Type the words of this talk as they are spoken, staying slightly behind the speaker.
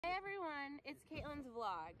Hey everyone, it's Caitlin's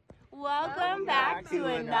vlog. Welcome back to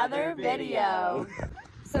another video.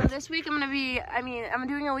 So this week I'm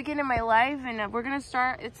doing a weekend in my life, and we're gonna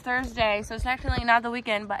start, it's Thursday, so it's technically not the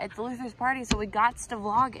weekend, but it's Luther's party, so we got to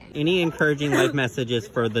vlog it. Any encouraging life messages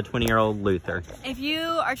for the 20-year-old Luther? If you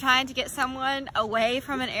are trying to get someone away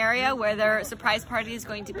from an area where their surprise party is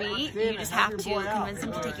going to be, you just have to convince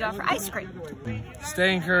them to take you out for ice cream.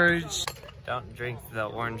 Stay encouraged. Don't drink the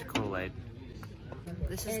orange Kool-Aid.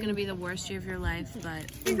 This is gonna be the worst year of your life, but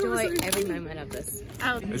enjoy every moment of this.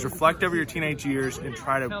 Is reflect over your teenage years and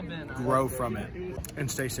try to grow from it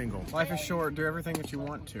and stay single. Life is short. Do everything that you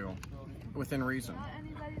want to, within reason.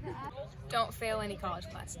 Don't fail any college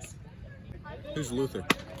classes. Who's Luther?